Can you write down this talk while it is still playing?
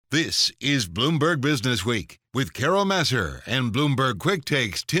This is Bloomberg Business Week with Carol Massar and Bloomberg Quick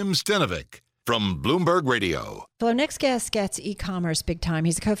Takes Tim Stenovic from Bloomberg Radio. So our next guest gets e-commerce big time.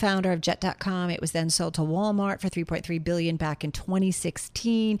 He's a co-founder of Jet.com. It was then sold to Walmart for $3.3 billion back in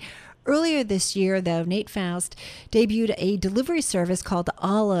 2016. Earlier this year, though, Nate Faust debuted a delivery service called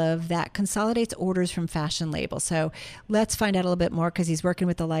Olive that consolidates orders from fashion labels. So let's find out a little bit more because he's working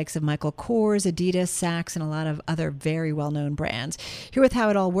with the likes of Michael Kors, Adidas, Saks, and a lot of other very well-known brands. Here with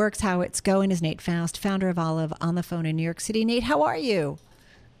how it all works, how it's going, is Nate Faust, founder of Olive, on the phone in New York City. Nate, how are you?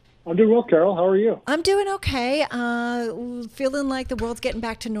 I'm doing well, Carol. How are you? I'm doing okay. Feeling like the world's getting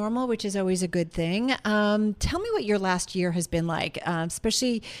back to normal, which is always a good thing. Tell me what your last year has been like,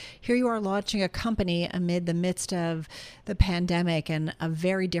 especially here you are launching a company amid the midst of the pandemic and a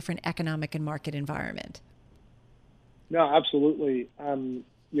very different economic and market environment. No, absolutely.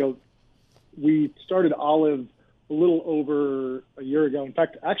 We started Olive a little over a year ago. In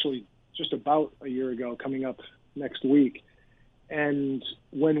fact, actually, just about a year ago, coming up next week. And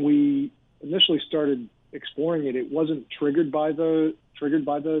when we initially started exploring it, it wasn't triggered by the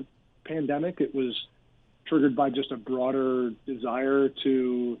pandemic. It was triggered by just a broader desire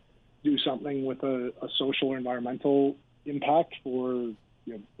to do something with a social or environmental impact for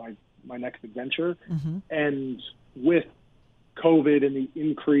my next adventure. Mm-hmm. And with COVID and the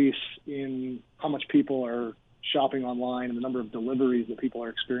increase in how much people are shopping online and the number of deliveries that people are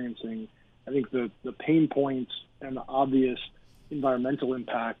experiencing, I think the pain points and the obvious environmental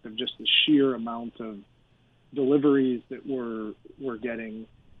impact of just the sheer amount of deliveries that we're getting,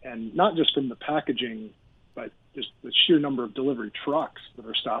 and not just from the packaging, but just the sheer number of delivery trucks that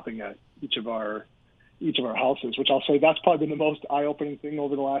are stopping at each of our houses, which I'll say that's probably been the most eye-opening thing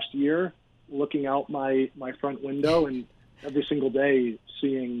over the last year, looking out my front window and every single day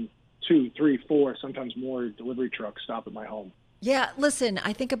seeing 2, 3, 4, sometimes more delivery trucks stop at my home. Yeah, listen,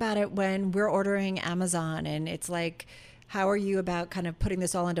 I think about it when we're ordering Amazon and it's like, how are you about kind of putting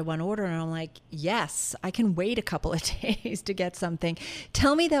this all into one order? And I'm like, yes, I can wait a couple of days to get something.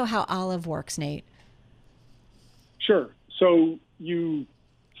 Tell me, though, how Olive works, Nate. Sure. So you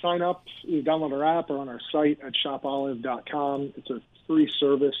sign up, you download our app or on our site at shopolive.com. It's a free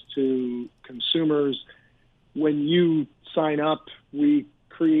service to consumers. When you sign up, we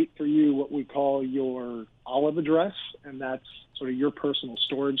create for you what we call your Olive address, and that's sort of your personal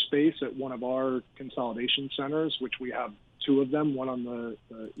storage space at one of our consolidation centers, which we have 2 of them, one on the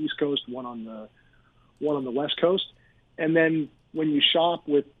East Coast, one on the West Coast. And then when you shop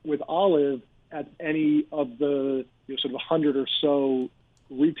with Olive at any of the sort of 100 or so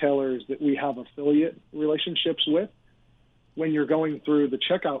retailers that we have affiliate relationships with, when you're going through the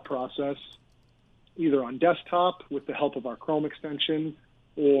checkout process, either on desktop with the help of our Chrome extension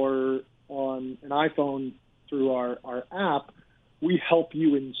or on an iPhone through our app, we help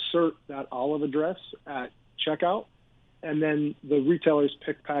you insert that Olive address at checkout, and then the retailers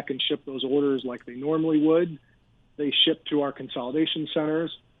pick, pack, and ship those orders like they normally would. They ship to our consolidation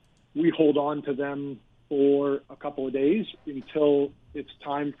centers. We hold on to them for a couple of days until it's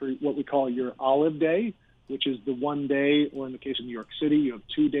time for what we call your Olive Day, which is the one day, or in the case of New York City, you have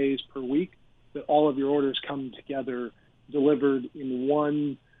 2 days per week that all of your orders come together, delivered in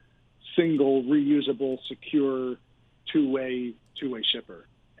one single, reusable, secure, two-way shipper.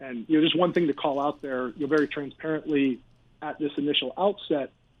 And just one thing to call out there, very transparently at this initial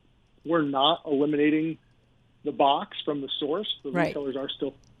outset, we're not eliminating the box from the source. The right. Retailers are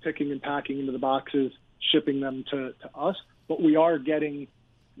still picking and packing into the boxes, shipping them to us, but we are getting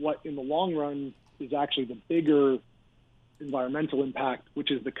what in the long run is actually the bigger environmental impact,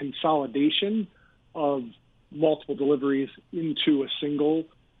 which is the consolidation of multiple deliveries into a single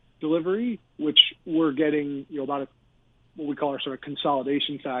delivery, which we're getting about what we call our sort of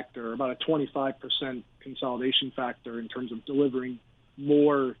consolidation factor, about a 25% consolidation factor in terms of delivering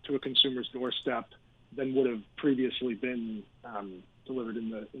more to a consumer's doorstep than would have previously been delivered in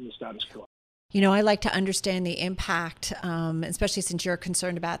the status quo. I like to understand the impact, especially since you're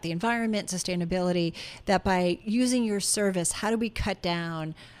concerned about the environment, sustainability, that by using your service, how do we cut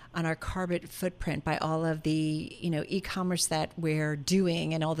down on our carbon footprint by all of the, e-commerce that we're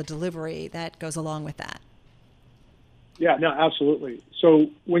doing and all the delivery that goes along with that? Yeah, no, absolutely.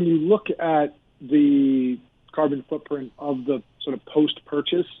 So when you look at the carbon footprint of the sort of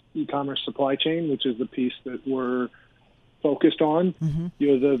post-purchase e-commerce supply chain, which is the piece that we're focused on, mm-hmm.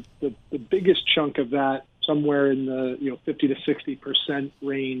 The biggest chunk of that, somewhere in the 50 to 60%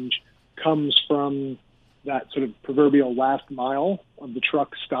 range, comes from that sort of proverbial last mile of the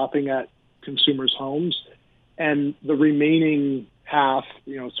truck stopping at consumers' homes, and the remaining half,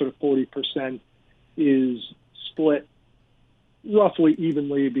 sort of 40%, is split roughly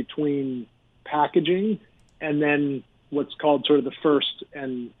evenly between packaging and then what's called sort of the first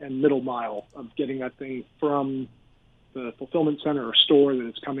and middle mile of getting that thing from the fulfillment center or store that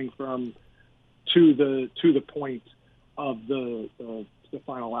it's coming from to the point of the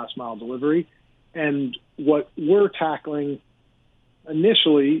final last mile delivery. And what we're tackling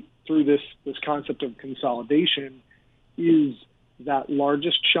initially through this concept of consolidation is that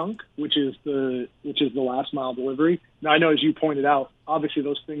largest chunk, which is the last mile delivery. Now, I know, as you pointed out, obviously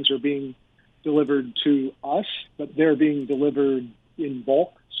those things are being delivered to us, but they're being delivered in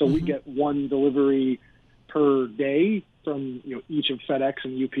bulk. So we get one delivery per day from each of FedEx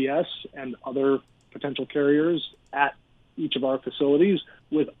and UPS and other potential carriers at each of our facilities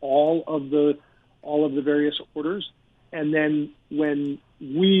with all of the various orders. And then when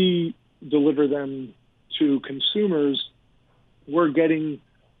we deliver them to consumers, we're getting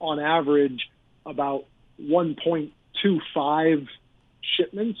on average about 1.25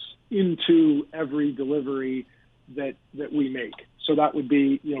 shipments into every delivery that we make. So that would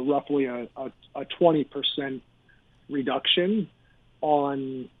be roughly a 20% reduction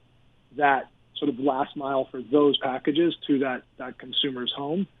on that sort of last mile for those packages to that consumer's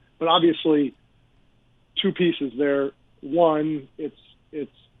home. But obviously, two pieces there. One, it's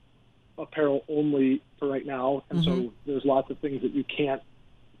apparel only for right now, and so there's lots of things that you can't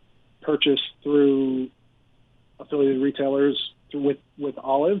purchase through affiliated retailers with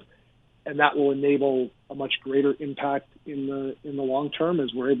Olive, and that will enable a much greater impact in the long term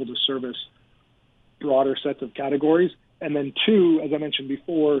as we're able to service broader sets of categories. And then two, as I mentioned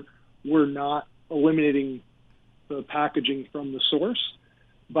before, we're not eliminating the packaging from the source,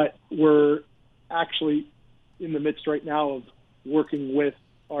 but we're actually in the midst right now of working with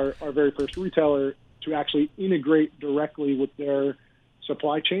our very first retailer to actually integrate directly with their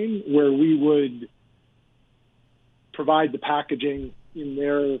supply chain, where we would provide the packaging in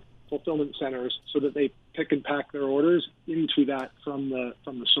their fulfillment centers so that they pick and pack their orders into that from the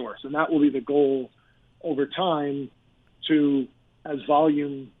source. And that will be the goal over time to, as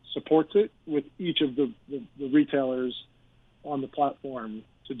volume supports it, with each of the retailers on the platform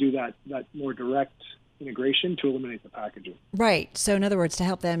to do that more direct integration to eliminate the packaging. Right. So in other words, to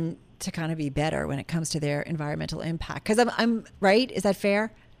help them to kind of be better when it comes to their environmental impact. Because I'm right. Is that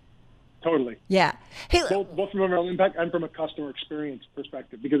fair? Totally. Yeah. Hey, both from environmental impact and from a customer experience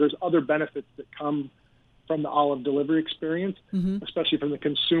perspective, because there's other benefits that come from the Olive delivery experience, especially from the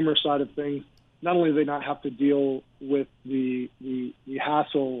consumer side of things. Not only do they not have to deal with the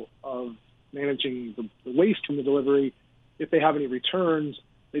hassle of managing the waste from the delivery, if they have any returns,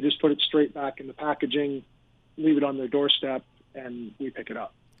 they just put it straight back in the packaging, leave it on their doorstep, and we pick it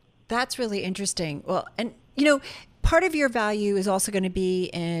up. That's really interesting. Well, and part of your value is also going to be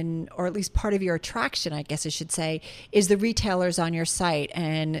or at least part of your attraction, I guess I should say, is the retailers on your site.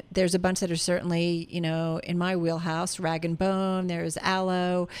 And there's a bunch that are certainly, in my wheelhouse, Rag & Bone, there's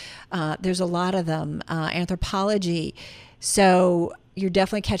Aloe, there's a lot of them, Anthropologie. So you're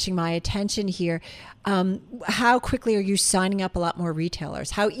definitely catching my attention here. How quickly are you signing up a lot more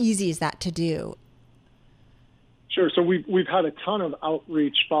retailers? How easy is that to do? Sure. So we've had a ton of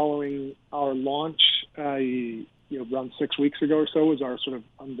outreach following our launch. Around 6 weeks ago or so was our sort of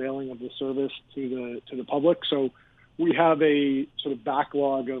unveiling of the service to the public. So we have a sort of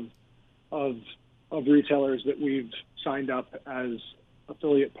backlog of retailers that we've signed up as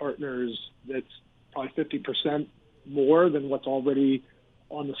affiliate partners. That's probably 50% more than what's already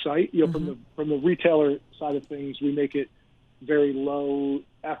on the site. From the retailer side of things, we make it very low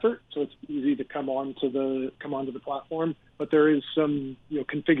effort, so it's easy to come onto the platform. But there is some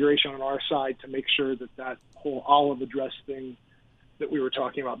configuration on our side to make sure that whole Olive address thing that we were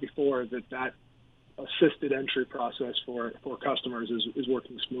talking about before, that assisted entry process for customers is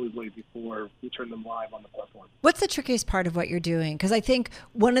working smoothly before we turn them live on the platform. What's the trickiest part of what you're doing? Because I think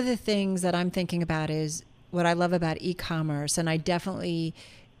one of the things that I'm thinking about is what I love about e-commerce, and I definitely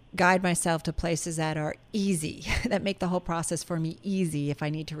guide myself to places that are easy, that make the whole process for me easy. If I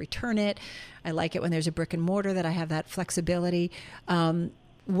need to return it, I like it when there's a brick and mortar that I have that flexibility.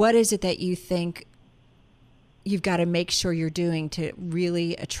 What is it that you think you've got to make sure you're doing to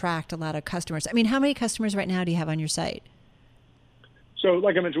really attract a lot of customers? I mean, how many customers right now do you have on your site? So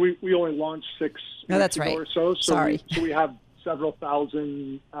like I mentioned, we only launched 6 weeks ago or so. Sorry. So we have several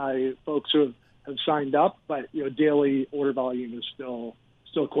thousand folks who have signed up, but daily order volume is still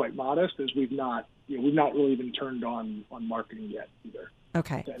quite modest, as we've not really been turned on marketing yet either.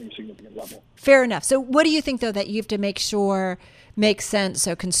 Okay. To any significant level. Fair enough. So what do you think, though, that you have to make sure makes sense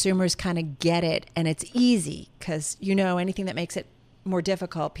so consumers kind of get it and it's easy? Because anything that makes it more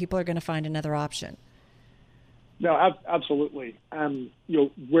difficult, people are going to find another option. No, absolutely.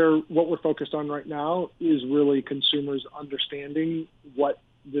 What we're focused on right now is really consumers understanding what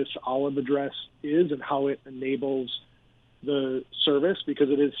this Olive address is and how it enables the service, because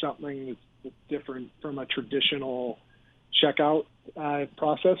it is something that's different from a traditional checkout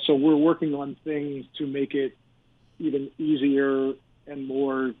process. So we're working on things to make it even easier and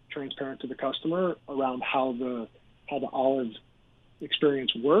more transparent to the customer around how the Olive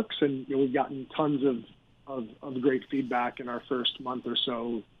experience works. And we've gotten tons of great feedback in our first month or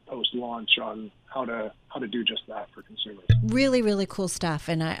so post-launch on how to do just that for consumers. Really, really cool stuff.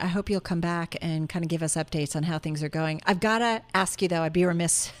 And I hope you'll come back and kind of give us updates on how things are going. I've got to ask you, though, I'd be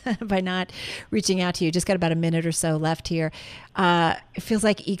remiss by not reaching out to you. Just got about a minute or so left here. It feels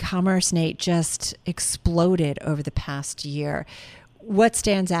like e-commerce, Nate, just exploded over the past year. What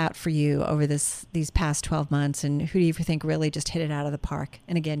stands out for you over these past 12 months, and who do you think really just hit it out of the park?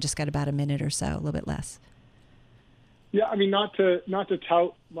 And again, just got about a minute or so, a little bit less. Yeah, I mean, not to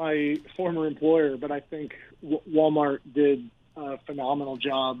tout my former employer, but I think Walmart did a phenomenal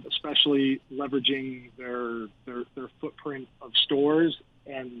job, especially leveraging their footprint of stores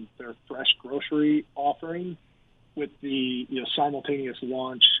and their fresh grocery offering with the simultaneous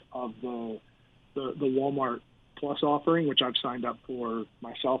launch of the Walmart Plus offering, which I've signed up for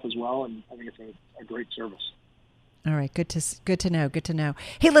myself as well, and I think it's a great service. All right, good to know.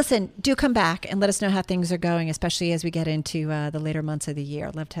 Hey, listen, do come back and let us know how things are going, especially as we get into the later months of the year.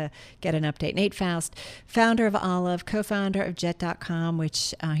 I'd love to get an update. Nate Faust, founder of Olive, co-founder of Jet.com,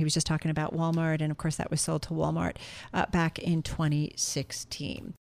 which he was just talking about Walmart, and of course that was sold to Walmart back in 2016.